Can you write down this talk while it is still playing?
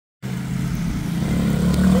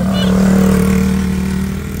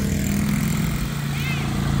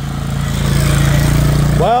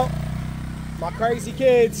crazy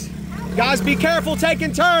kids. Guys, be careful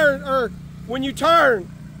taking turn, or when you turn.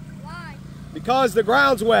 Why? Because the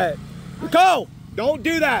ground's wet. Nicole, don't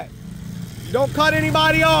do that. You don't cut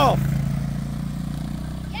anybody off.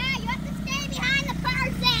 Yeah, you have to stay behind the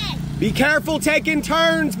person. Be careful taking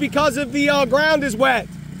turns because of the ground is wet.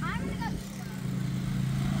 I'm gonna go.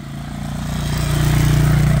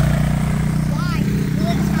 Why? Will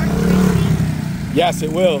it start drifting? Yes,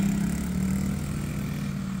 it will.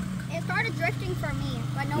 It started drifting for me,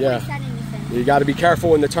 but nobody said anything. You got to be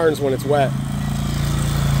careful in the turns when it's wet.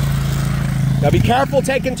 Now be careful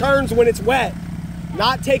taking turns when it's wet.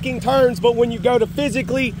 Not taking turns, but when you go to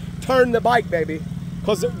physically turn the bike, baby.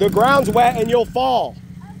 Because the ground's wet and you'll fall.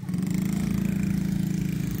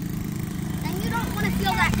 And you don't want to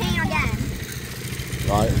feel that pain again.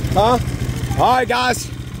 All right. Huh? All right, guys.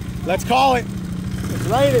 Let's call it. It's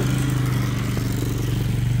raining.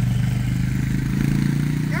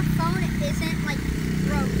 Your phone isn't, like,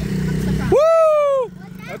 broken. I'm surprised. Woo!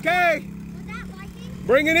 Was Okay. that lightning?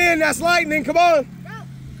 Bring it in. That's lightning. Come on. Go.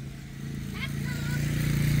 That's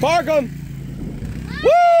not. Park them.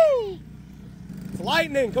 Woo! It's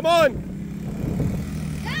lightning. Come on.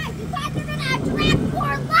 Guys, you guys are gonna attract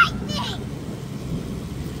more lightning.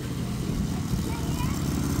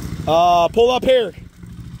 Pull up here.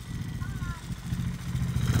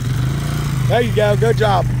 There you go. Good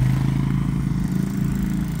job. Yo,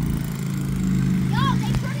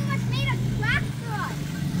 they pretty much made a track for us.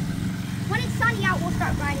 When it's sunny out, we'll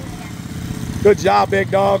start riding again. Good job,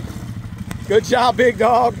 big dog. Good job, big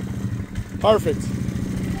dog. Perfect.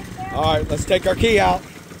 All right, let's take our key out.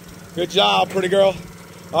 Good job, pretty girl.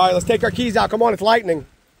 All right, let's take our keys out. Come on, it's lightning.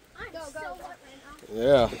 Go.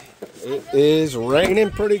 Yeah, it is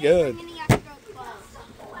raining pretty good. Woo!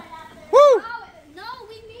 No,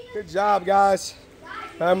 we need Good job, guys.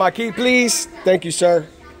 My key, please. Thank you, sir.